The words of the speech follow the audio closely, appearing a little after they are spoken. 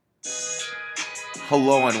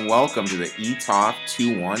Hello and welcome to the ETOF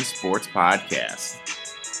 21 Sports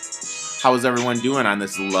Podcast. How is everyone doing on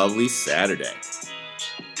this lovely Saturday?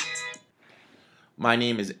 My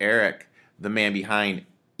name is Eric, the man behind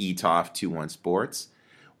ETOF 21 Sports.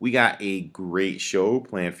 We got a great show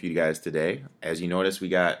planned for you guys today. As you notice, we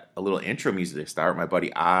got a little intro music to start. My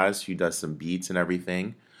buddy Oz, who does some beats and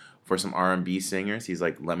everything for some R&B singers. He's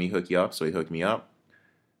like, let me hook you up, so he hooked me up.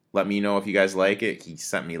 Let me know if you guys like it. He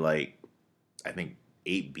sent me I think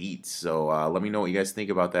 8 beats. So let me know what you guys think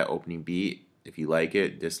about that opening beat. If you like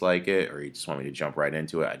it, dislike it, or you just want me to jump right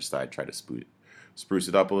into it. I just thought I'd try to spruce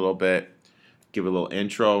it up a little bit, give it a little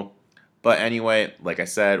intro. But anyway, like I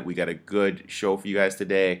said, we got a good show for you guys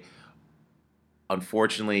today.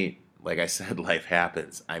 Unfortunately, like I said, life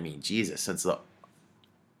happens. I mean, Jesus, since the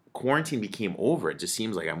quarantine became over, it just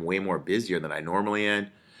seems like I'm way more busier than I normally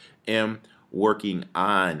am. Working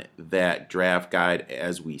on that draft guide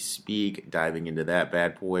as we speak, diving into that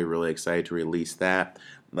bad boy. Really excited to release that.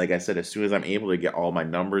 Like I said, as soon as I'm able to get all my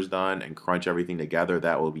numbers done and crunch everything together,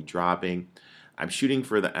 that will be dropping. I'm shooting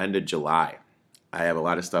for the end of July. I have a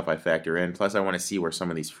lot of stuff I factor in. Plus, I want to see where some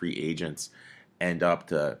of these free agents end up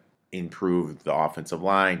to improve the offensive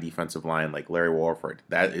line, defensive line, like Larry Warford.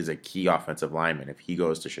 That is a key offensive lineman. If he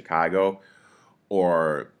goes to Chicago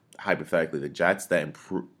or hypothetically the Jets,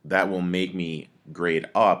 that will make me grade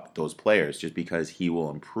up those players just because he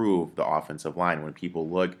will improve the offensive line. When people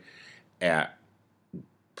look at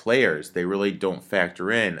players, they really don't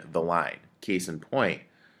factor in the line. Case in point,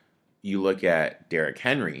 you look at Derrick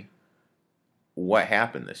Henry. What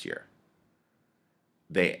happened this year?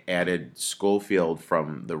 They added Schofield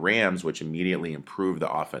from the Rams, which immediately improved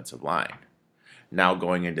the offensive line. Now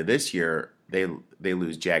going into this year, they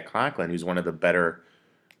lose Jack Conklin, who's one of the better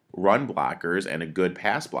run blockers and a good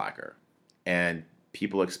pass blocker. And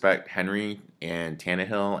people expect Henry and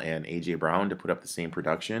Tannehill and A.J. Brown to put up the same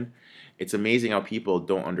production. It's amazing how people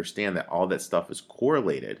don't understand that all that stuff is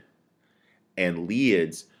correlated and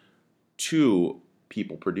leads to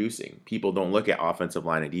people producing. People don't look at offensive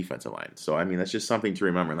line and defensive line. So, I mean, that's just something to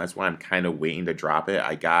remember, and that's why I'm kind of waiting to drop it.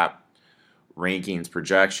 I got rankings,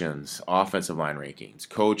 projections, offensive line rankings,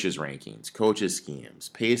 coaches' schemes,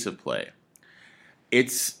 pace of play.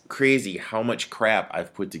 It's crazy how much crap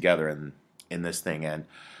I've put together in this thing, and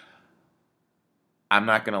I'm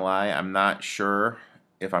not going to lie, I'm not sure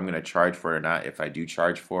if I'm going to charge for it or not. If I do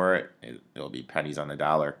charge for it, it'll be pennies on the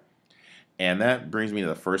dollar. And that brings me to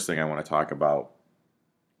the first thing I want to talk about.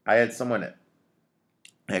 I had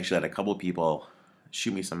a couple people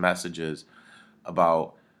shoot me some messages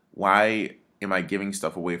about why am I giving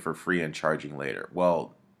stuff away for free and charging later?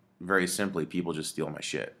 Well, very simply, people just steal my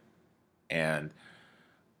shit. And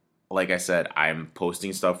like I said, I'm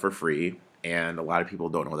posting stuff for free, and a lot of people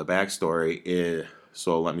don't know the backstory.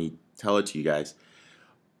 So let me tell it to you guys.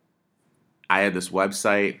 I had this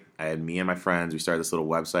website. I had me and my friends. We started this little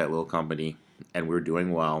website, little company, and we were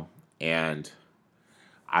doing well. And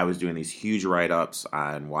I was doing these huge write-ups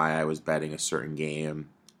on why I was betting a certain game.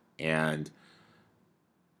 And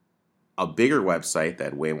a bigger website that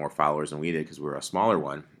had way more followers than we did because we were a smaller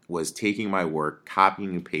one was taking my work, copying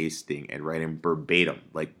and pasting, and writing verbatim,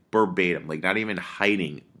 like not even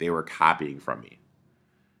hiding. They were copying from me.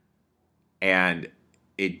 And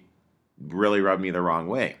it really rubbed me the wrong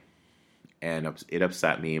way. And it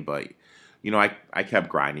upset me, but, I kept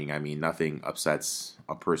grinding. I mean, nothing upsets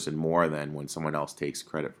a person more than when someone else takes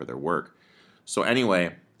credit for their work. So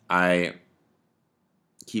anyway, I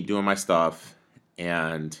keep doing my stuff,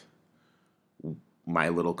 and my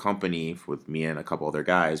little company with me and a couple other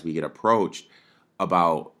guys, we get approached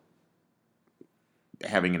about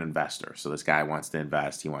having an investor. So this guy wants to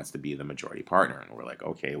invest. He wants to be the majority partner. And we're like,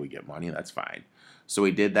 okay, we get money. That's fine. So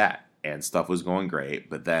we did that, and stuff was going great.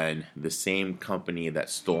 But then the same company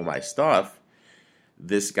that stole my stuff,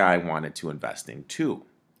 this guy wanted to invest in too.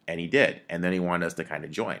 And he did. And then he wanted us to kind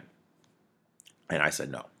of join. And I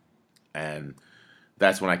said no. And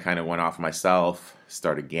that's when I kind of went off myself,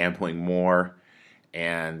 started gambling more,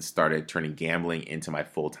 and started turning gambling into my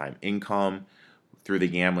full-time income. Through the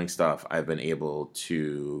gambling stuff, I've been able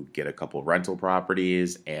to get a couple rental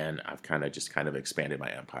properties, and I've kind of expanded my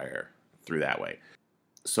empire through that way.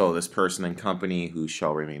 So this person and company who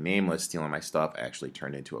shall remain nameless stealing my stuff actually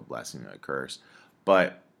turned into a blessing and a curse.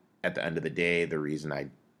 But at the end of the day, the reason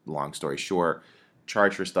long story short,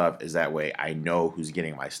 charge for stuff is that way I know who's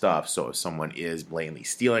getting my stuff. So if someone is blatantly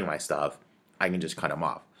stealing my stuff, I can just cut them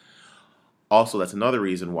off. Also, that's another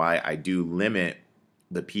reason why I do limit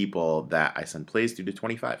the people that I send plays to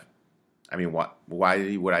 25. I mean,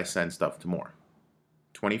 why would I send stuff to more?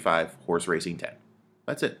 25, horse racing 10.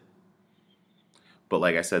 That's it. But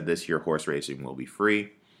like I said, this year horse racing will be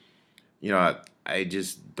free. I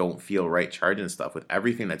just don't feel right charging stuff with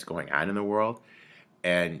everything that's going on in the world.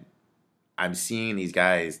 And I'm seeing these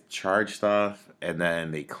guys charge stuff and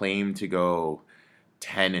then they claim to go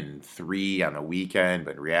 10-3 on the weekend,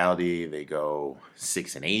 but in reality they go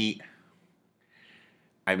 6-8.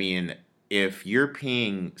 I mean, if you're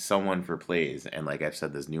paying someone for plays, and like I've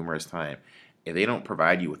said this numerous times, if they don't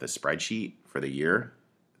provide you with a spreadsheet for the year,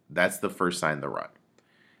 that's the first sign to run.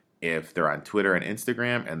 If they're on Twitter and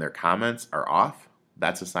Instagram and their comments are off,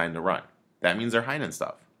 that's a sign to run. That means they're hiding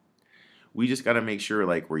stuff. We just got to make sure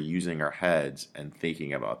like we're using our heads and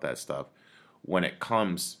thinking about that stuff when it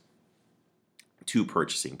comes to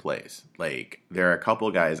purchasing plays. Like there are a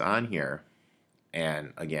couple guys on here,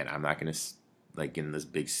 and again, I'm not going to like get in this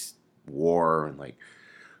big war and like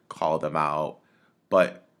call them out,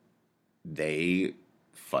 but they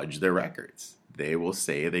fudge their records. They will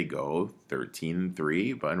say they go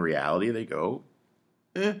 13-3, but in reality they go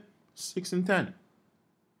 6-10.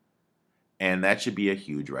 And that should be a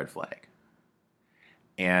huge red flag.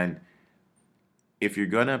 And if you're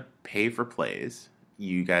going to pay for plays,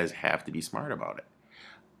 you guys have to be smart about it.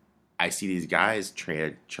 I see these guys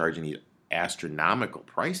charging these astronomical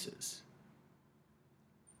prices.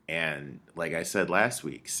 And like I said last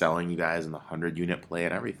week, selling you guys in the 100-unit play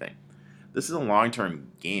and everything. This is a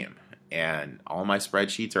long-term game. And all my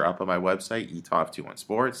spreadsheets are up on my website, eToff21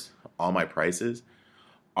 Sports. All my prices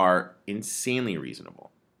are insanely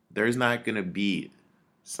reasonable. There's not going to be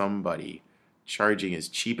somebody charging as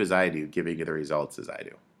cheap as I do, giving you the results as I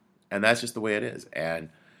do. And that's just the way it is. And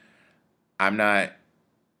I'm not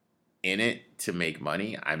in it to make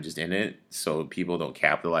money. I'm just in it so people don't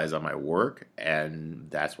capitalize on my work. And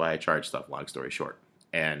that's why I charge stuff, long story short.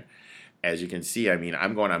 And as you can see, I mean,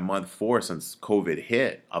 I'm going on month 4 since COVID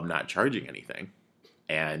hit of not charging anything.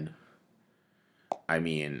 And I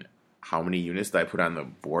mean, how many units did I put on the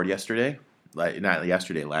board yesterday? Not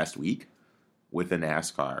yesterday, last week with the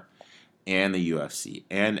NASCAR and the UFC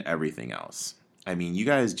and everything else. I mean, you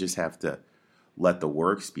guys just have to let the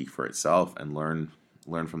work speak for itself and learn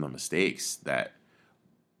from the mistakes that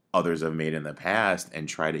others have made in the past and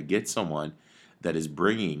try to get someone that is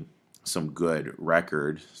bringing some good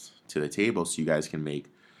records to the table so you guys can make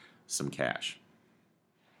some cash.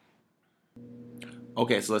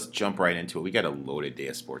 Okay, so let's jump right into it. We got a loaded day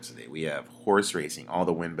of sports today. We have horse racing, all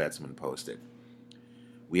the win bets have been posted.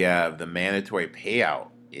 We have the mandatory payout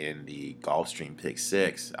in the Gulfstream Pick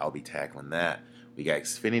 6. I'll be tackling that. We got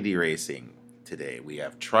Xfinity racing today. We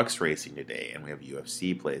have trucks racing today, and we have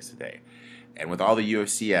UFC plays today. And with all the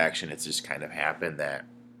UFC action, it's just kind of happened that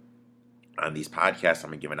on these podcasts,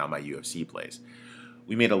 I'm giving out my UFC plays.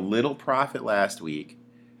 We made a little profit last week,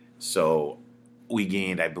 so we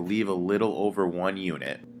gained, I believe, a little over 1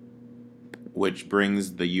 unit, which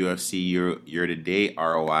brings the UFC year-to-date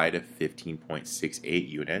ROI to 15.68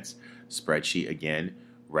 units. Spreadsheet, again,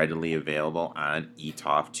 readily available on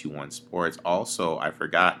eToff21 Sports. Also, I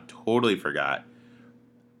totally forgot,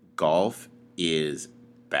 golf is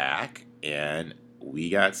back, and we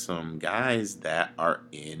got some guys that are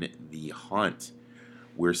in the hunt.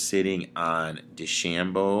 We're sitting on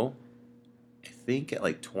DeChambeau, I think at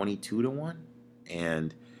like 22-1,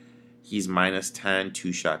 and he's -10,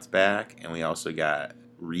 2 shots back. And we also got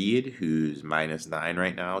Reed, who's -9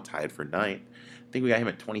 right now, tied for 9th. I think we got him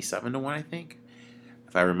at 27-1, I think,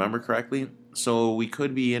 if I remember correctly. So we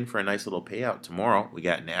could be in for a nice little payout tomorrow. We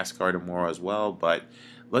got NASCAR tomorrow as well, but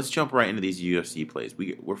let's jump right into these UFC plays.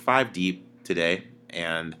 We're 5 deep today,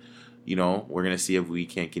 and we're going to see if we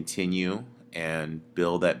can continue and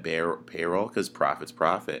build that payroll, because profit's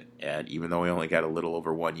profit. And even though we only got a little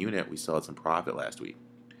over 1 unit, we still had some profit last week.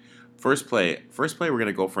 First play, we're going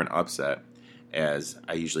to go for an upset, as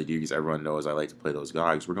I usually do, because everyone knows I like to play those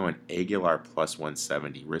gogs. We're going Aguilar plus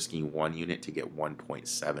 170, risking 1 unit to get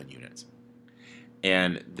 1.7 units.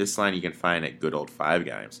 And this line you can find at good old Five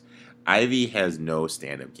Guys. Ivy has no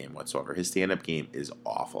stand-up game whatsoever. His stand-up game is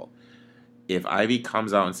awful. If Ivy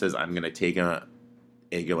comes out and says, I'm going to take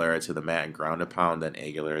Aguilera to the mat and ground a pound, then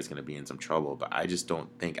Aguilera is going to be in some trouble. But I just don't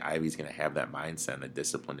think Ivy's going to have that mindset and the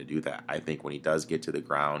discipline to do that. I think when he does get to the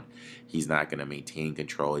ground, he's not going to maintain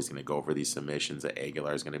control. He's going to go for these submissions that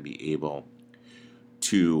Aguilar is going to be able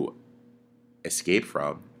to escape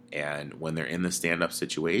from. And when they're in the stand-up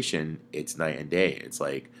situation, it's night and day. It's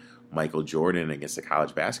like Michael Jordan against a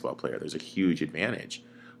college basketball player. There's a huge advantage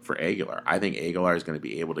for Aguilar. I think Aguilar is going to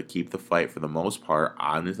be able to keep the fight for the most part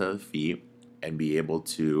on the feet and be able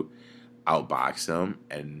to outbox him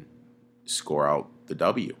and score out the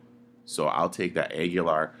W. So I'll take that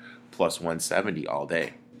Aguilar plus 170 all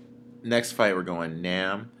day. Next fight, we're going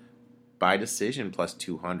Nam by decision plus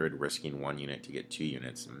 200, risking 1 unit to get 2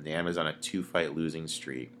 units. Nam is on a 2-fight losing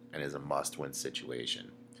streak and is a must-win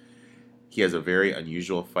situation. He has a very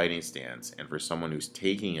unusual fighting stance, and for someone who's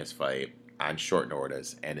taking his fight on short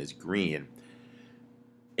notice and is green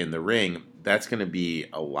in the ring, that's going to be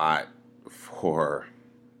a lot for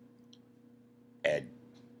Ed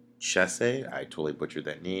Chese, I totally butchered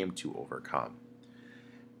that name, to overcome.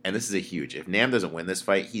 And this is a huge, if Nam doesn't win this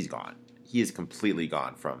fight, he's gone. He is completely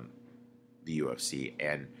gone from the UFC,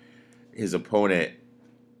 and his opponent,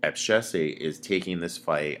 Chese, is taking this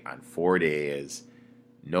fight on 4 days,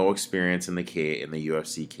 no experience in the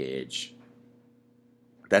UFC cage.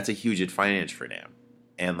 That's a huge advantage for Nam.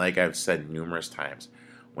 And like I've said numerous times,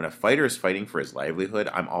 when a fighter is fighting for his livelihood,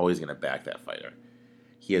 I'm always going to back that fighter.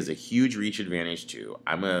 He has a huge reach advantage too.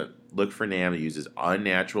 I'm going to look for Nam to use his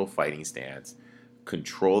unnatural fighting stance,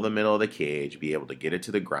 control the middle of the cage, be able to get it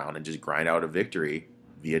to the ground, and just grind out a victory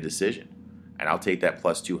via decision. And I'll take that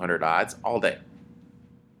plus 200 odds all day.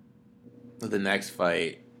 The next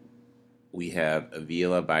fight, we have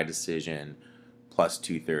Avila by decision plus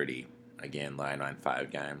 230. Again, line on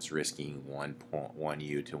 5 games, risking 1.1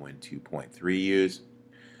 U to win 2.3 U's.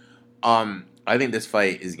 I think this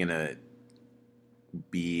fight is going to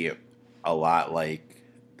be a lot like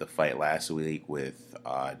the fight last week with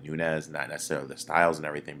Nunes, not necessarily the styles and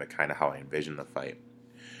everything, but kind of how I envision the fight.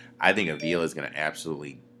 I think Avila is going to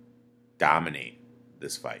absolutely dominate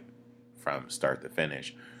this fight from start to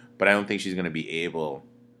finish, but I don't think she's going to be able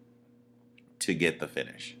to get the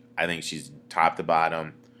finish. I think she's top to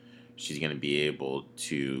bottom. She's going to be able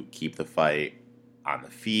to keep the fight on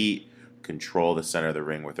the feet, control the center of the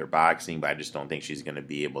ring with her boxing, but I just don't think she's going to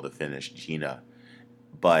be able to finish Gina.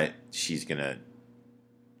 But she's going to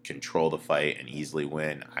control the fight and easily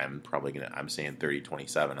win. I'm saying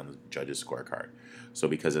 30-27 on the judges' scorecard. So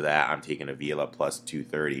because of that, I'm taking Avila plus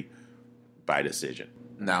 230 by decision.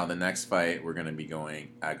 Now, the next fight, we're going to be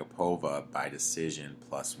going Agapova by decision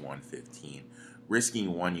plus 115,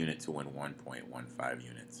 risking 1 unit to win 1.15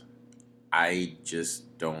 units. I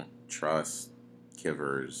just don't trust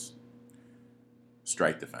Kiver's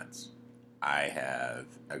strike defense. I have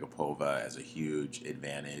Agapova as a huge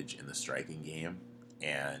advantage in the striking game,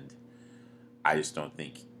 and I just don't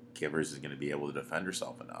think Kivers is going to be able to defend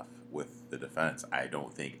herself enough with the defense. I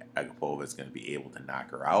don't think Agapova is going to be able to knock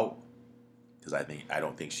her out because I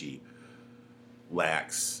don't think she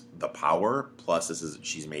lacks the power. Plus,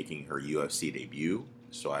 she's making her UFC debut,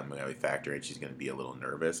 so I'm going to factor in she's going to be a little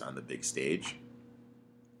nervous on the big stage.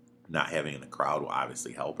 Not having the crowd will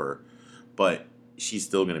obviously help her, but she's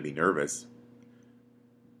still going to be nervous.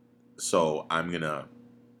 So I'm going to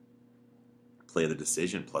play the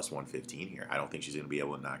decision plus 115 here. I don't think she's going to be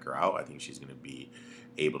able to knock her out. I think she's going to be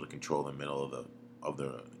able to control the middle of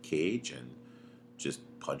the cage and just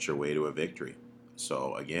punch her way to a victory.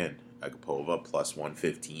 So again, Agapova plus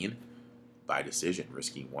 115 by decision,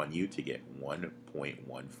 risking 1 U to get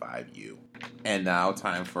 1.15 U. And now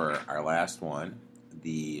time for our last one,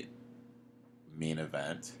 the main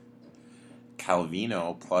event.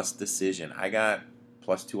 Calvino plus decision. I got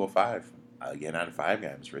plus 205. Again on 5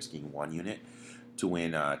 games, risking 1 unit to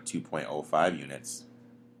win 2.05 units.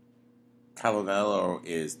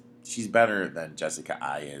 Calvino she's better than Jessica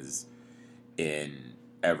Ai is in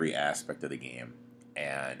every aspect of the game.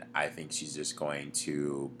 And I think she's just going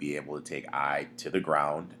to be able to take Ai to the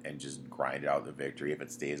ground and just grind out the victory. If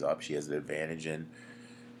it stays up, she has an advantage in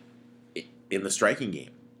the striking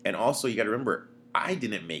game. And also, you got to remember, Ai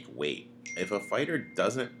didn't make weight. If a fighter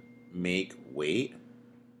doesn't make weight,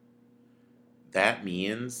 that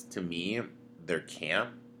means, to me, their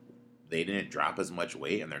camp, they didn't drop as much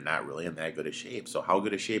weight and they're not really in that good a shape. So how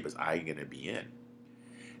good a shape is Ai going to be in?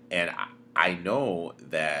 And I know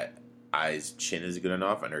that Ai's chin is good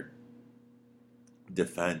enough and her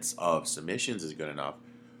defense of submissions is good enough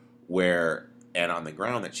and on the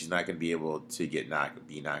ground that she's not going to be able to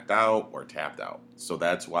be knocked out or tapped out. So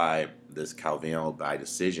that's why this Calvino by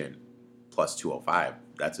decision plus 205,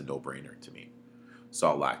 that's a no-brainer to me. So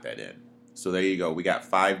I'll lock that in. So there you go. We got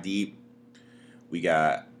 5 deep. We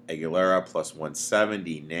got Aguilera plus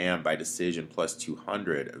 170, Nam by decision plus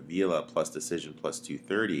 200, Avila plus decision plus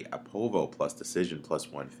 230, Apovo plus decision plus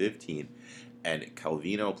 115, and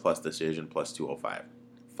Calvino plus decision plus 205.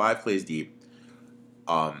 5 plays deep.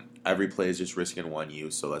 Every play is just risking 1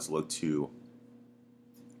 U, so let's look to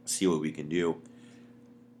see what we can do.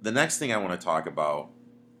 The next thing I want to talk about,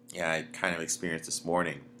 I kind of experienced this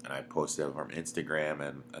morning, and I posted it on Instagram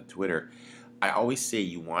and on Twitter. I always say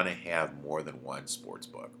you want to have more than one sports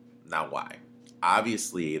book. Now, why?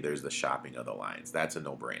 Obviously, there's the shopping of the lines. That's a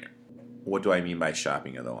no-brainer. What do I mean by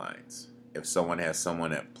shopping of the lines? If someone has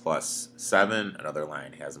someone at +7, another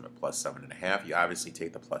line has them at +7.5, you obviously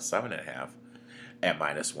take the +7.5 at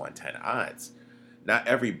 -110 odds. Not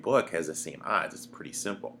every book has the same odds. It's pretty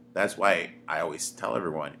simple. That's why I always tell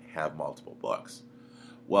everyone, have multiple books.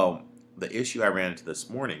 Well, the issue I ran into this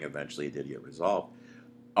morning eventually did get resolved.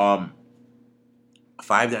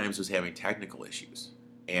 Five Dimes was having technical issues.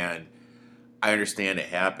 And I understand it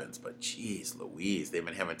happens, but geez Louise, they've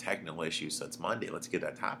been having technical issues since Monday. Let's get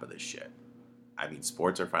on top of this shit. I mean,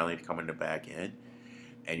 sports are finally coming back in,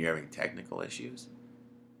 and you're having technical issues.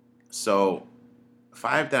 So,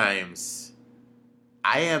 Five Dimes,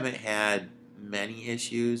 I haven't had many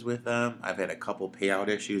issues with them. I've had a couple payout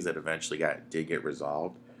issues that eventually did get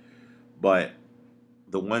resolved. But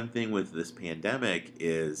the one thing with this pandemic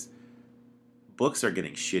is books are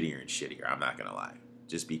getting shittier and shittier, I'm not going to lie.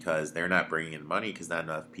 Just because they're not bringing in money because not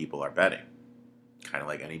enough people are betting. Kind of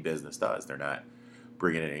like any business does. They're not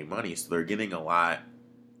bringing in any money. So they're getting a lot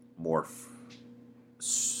more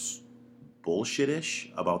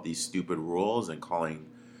bullshitish about these stupid rules and calling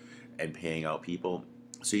and paying out people.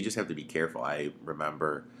 So you just have to be careful. I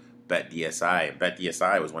remember BetDSI.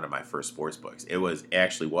 BetDSI was one of my first sports books. It was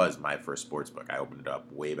my first sports book. I opened it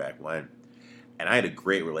up way back when. And I had a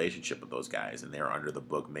great relationship with those guys, and they were under the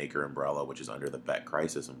Bookmaker umbrella, which is under the Bet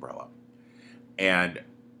Crisis umbrella. And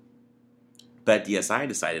BetDSI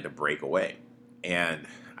decided to break away. And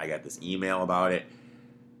I got this email about it.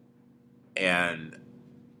 And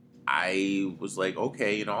I was like,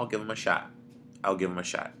 okay, I'll give them a shot.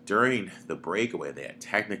 During the breakaway, they had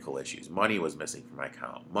technical issues. Money was missing from my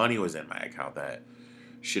account. Money was in my account that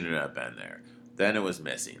shouldn't have been there. Then it was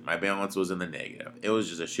missing. My balance was in the negative. It was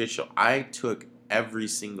just a shit show. I took every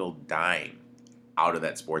single dime out of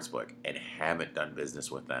that sports book and haven't done business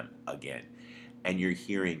with them again. And you're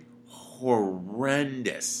hearing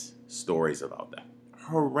horrendous stories about that.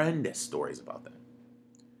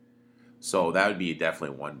 So that would be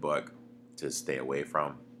definitely one book to stay away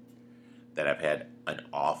from that I've had an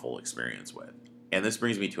awful experience with. And this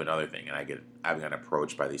brings me to another thing, and I've gotten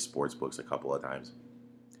approached by these sports books a couple of times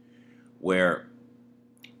where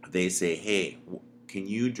they say, hey, can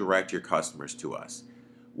you direct your customers to us?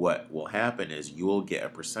 What will happen is you will get a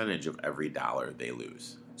percentage of every dollar they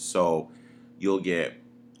lose. So you'll get,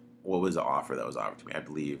 what was the offer that was offered to me? I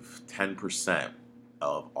believe 10%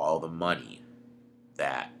 of all the money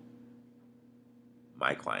that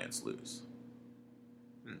my clients lose.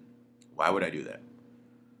 Why would I do that?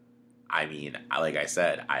 I mean, like I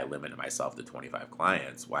said, I limited myself to 25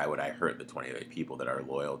 clients. Why would I hurt the 25 people that are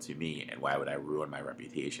loyal to me? And why would I ruin my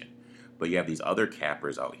reputation? But you have these other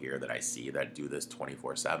cappers out here that I see that do this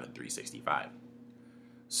 24/7, 365.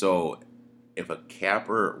 So if a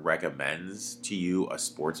capper recommends to you a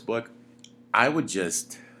sports book, I would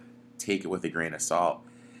just take it with a grain of salt.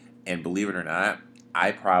 And believe it or not,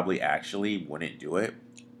 I probably actually wouldn't do it.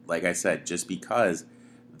 Like I said, just because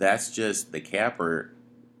that's just the capper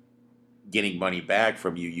getting money back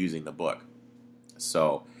from you using the book.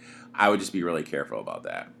 So I would just be really careful about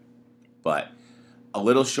that. But a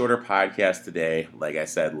little shorter podcast today. Like I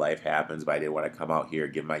said, life happens, but I did want to come out here,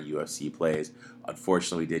 give my UFC plays.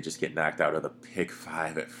 Unfortunately, we did just get knocked out of the pick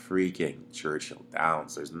 5 at freaking Churchill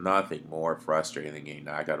Downs. There's nothing more frustrating than getting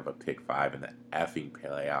knocked out of a pick 5 in the effing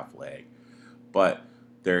playoff leg. But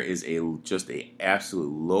there is just a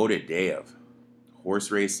absolute loaded day of horse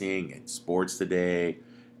racing and sports today.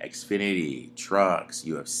 Xfinity, trucks,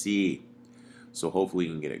 UFC. So hopefully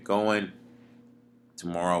we can get it going.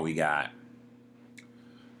 Tomorrow we got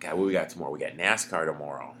what we got tomorrow? We got NASCAR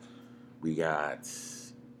tomorrow. We got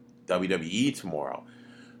WWE tomorrow.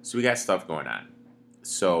 So we got stuff going on.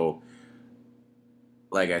 So,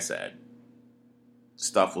 like I said,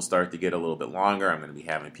 stuff will start to get a little bit longer. I'm going to be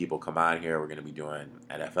having people come on here. We're going to be doing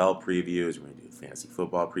NFL previews. We're going to do fantasy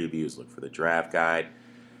football previews. Look for the draft guide.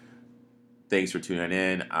 Thanks for tuning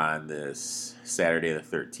in on this Saturday the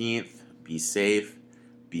 13th. Be safe,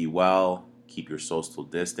 be well, keep your social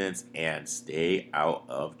distance, and stay out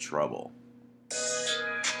of trouble.